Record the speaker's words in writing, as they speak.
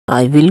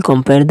I will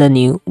compare the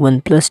new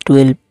OnePlus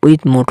 12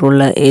 with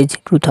Motorola Edge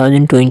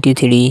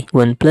 2023.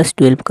 OnePlus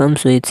 12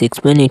 comes with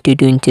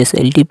 6.82 inches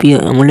LTPO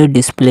AMOLED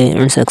display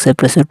and success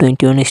ratio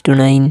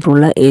 21:9.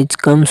 Motorola Edge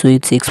comes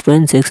with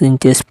 6.6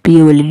 inches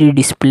POLED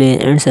display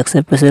and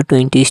success ratio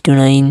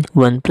 20:9.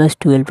 OnePlus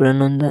 12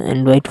 run on the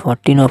Android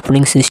 14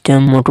 operating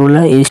system.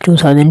 Motorola Edge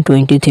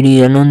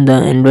 2023 run on the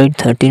Android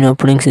 13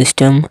 operating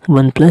system.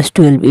 OnePlus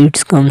 12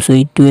 it comes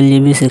with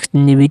 12GB,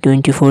 16GB,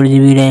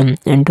 24GB RAM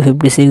and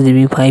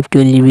 256GB,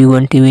 512GB,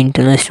 1TB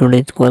internal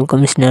storage.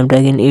 Qualcomm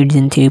Snapdragon 8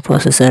 Gen 3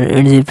 processor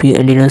and GPU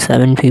Adreno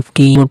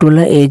 750.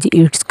 Motorola Edge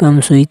it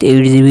comes with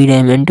 8GB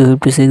RAM and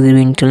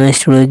 256GB internal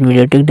storage.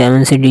 MediaTek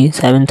Dimensity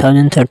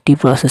 7030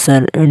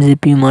 processor and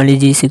GPU Mali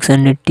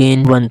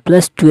G610.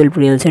 OnePlus 12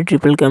 real set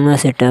triple camera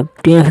setup.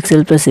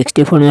 50MP plus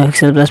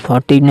 64MP plus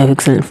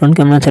 40MP. Front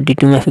camera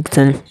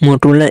 32MP.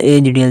 Motorola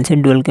Edge real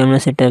set dual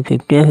camera setup.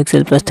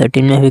 50MP plus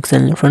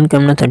 13MP. Front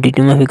camera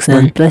 32MP.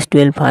 OnePlus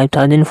 12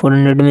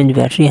 5400mAh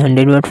battery,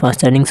 100W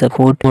fast charging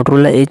support.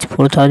 Motorola Edge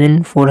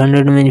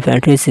 4400mAh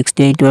battery,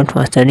 68W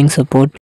fast charging support.